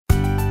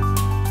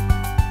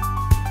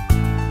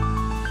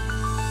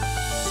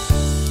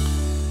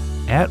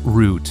At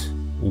root,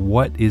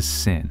 what is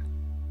sin?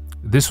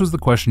 This was the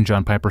question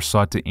John Piper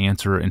sought to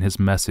answer in his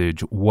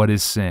message, What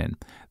is Sin?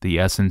 The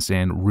Essence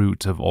and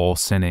Root of All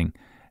Sinning,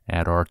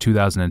 at our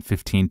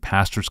 2015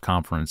 Pastors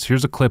Conference.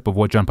 Here's a clip of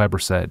what John Piper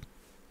said.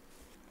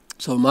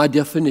 So my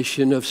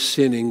definition of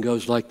sinning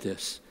goes like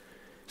this.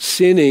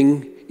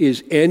 Sinning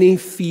is any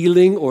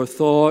feeling or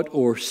thought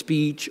or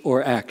speech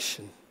or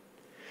action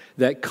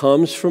that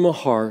comes from a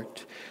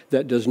heart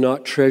that does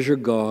not treasure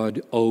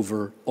God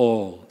over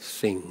all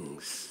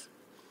things.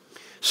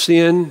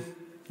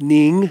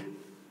 Sinning,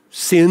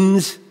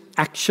 sins,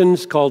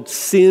 actions called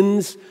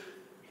sins,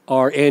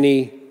 are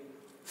any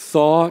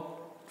thought,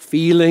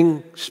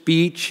 feeling,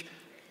 speech,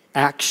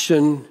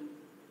 action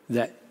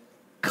that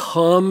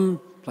come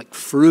like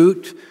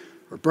fruit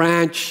or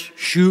branch,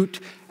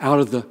 shoot out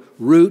of the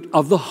root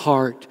of the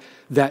heart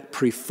that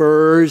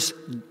prefers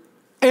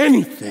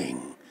anything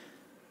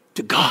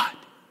to God.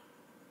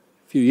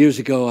 A few years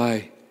ago,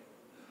 I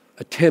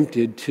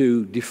attempted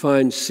to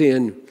define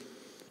sin,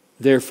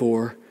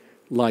 therefore,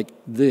 like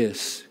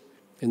this,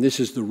 and this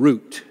is the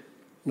root,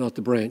 not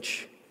the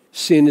branch.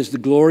 Sin is the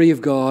glory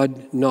of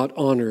God not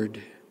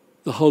honored,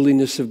 the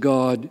holiness of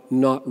God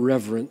not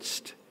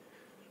reverenced,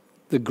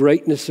 the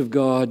greatness of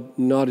God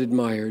not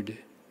admired,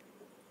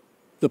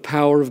 the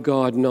power of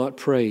God not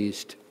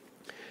praised,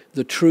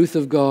 the truth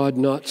of God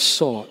not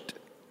sought,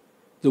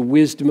 the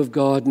wisdom of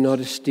God not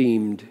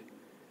esteemed,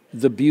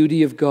 the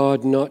beauty of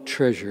God not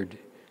treasured,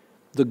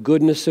 the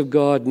goodness of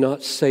God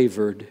not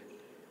savored,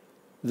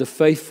 the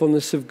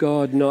faithfulness of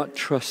God not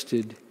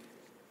trusted,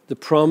 the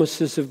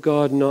promises of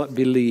God not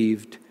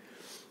believed,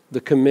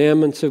 the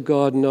commandments of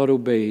God not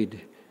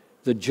obeyed,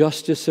 the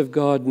justice of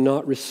God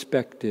not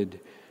respected,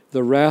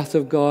 the wrath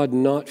of God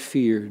not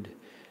feared,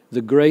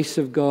 the grace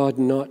of God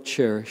not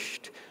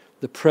cherished,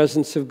 the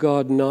presence of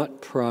God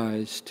not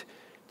prized,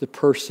 the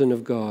person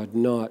of God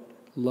not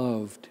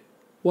loved.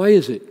 Why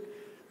is it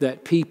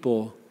that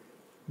people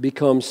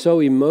become so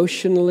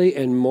emotionally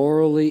and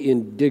morally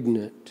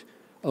indignant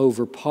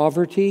over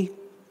poverty,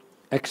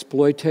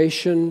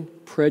 exploitation,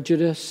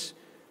 prejudice,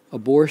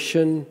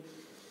 abortion,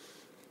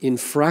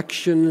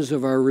 infractions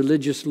of our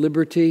religious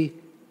liberty,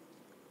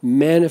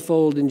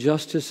 manifold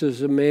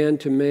injustices of man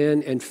to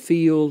man, and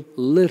feel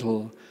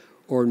little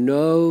or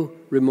no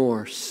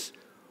remorse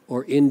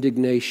or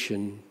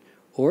indignation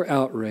or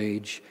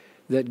outrage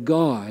that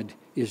God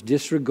is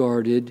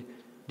disregarded,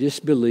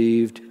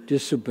 disbelieved,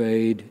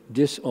 disobeyed,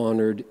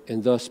 dishonored,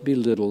 and thus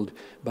belittled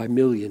by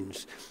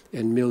millions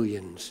and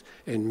millions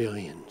and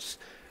millions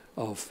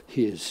of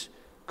His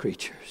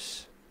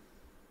creatures.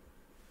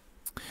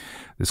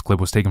 This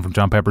clip was taken from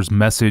John Piper's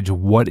message,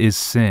 What is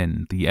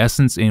Sin? The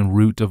Essence and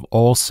Root of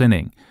All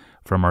Sinning,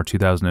 from our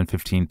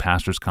 2015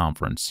 Pastors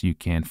Conference. You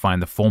can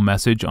find the full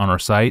message on our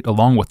site,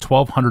 along with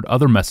 1,200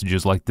 other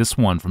messages like this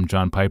one from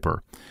John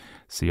Piper.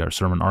 See our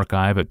sermon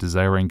archive at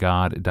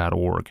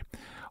desiringgod.org.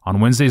 On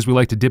Wednesdays, we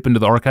like to dip into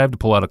the archive to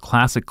pull out a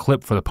classic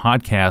clip for the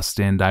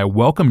podcast, and I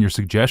welcome your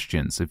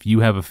suggestions. If you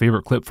have a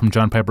favorite clip from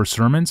John Piper's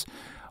sermons,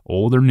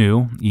 old or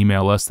new,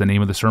 email us the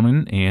name of the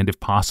sermon and,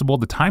 if possible,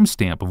 the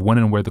timestamp of when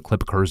and where the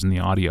clip occurs in the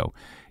audio.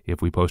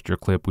 If we post your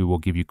clip, we will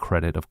give you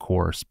credit, of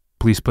course.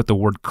 Please put the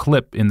word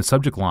clip in the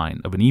subject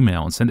line of an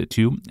email and send it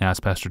to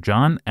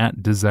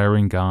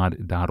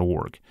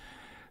AskPastorJohn@desiringgod.org.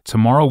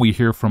 Tomorrow we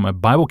hear from a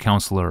Bible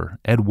counselor,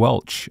 Ed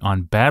Welch,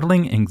 on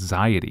battling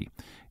anxiety.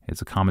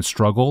 It's a common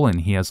struggle,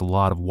 and he has a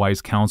lot of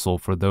wise counsel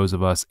for those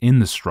of us in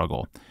the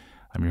struggle.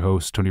 I'm your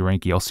host, Tony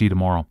Reinke. I'll see you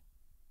tomorrow.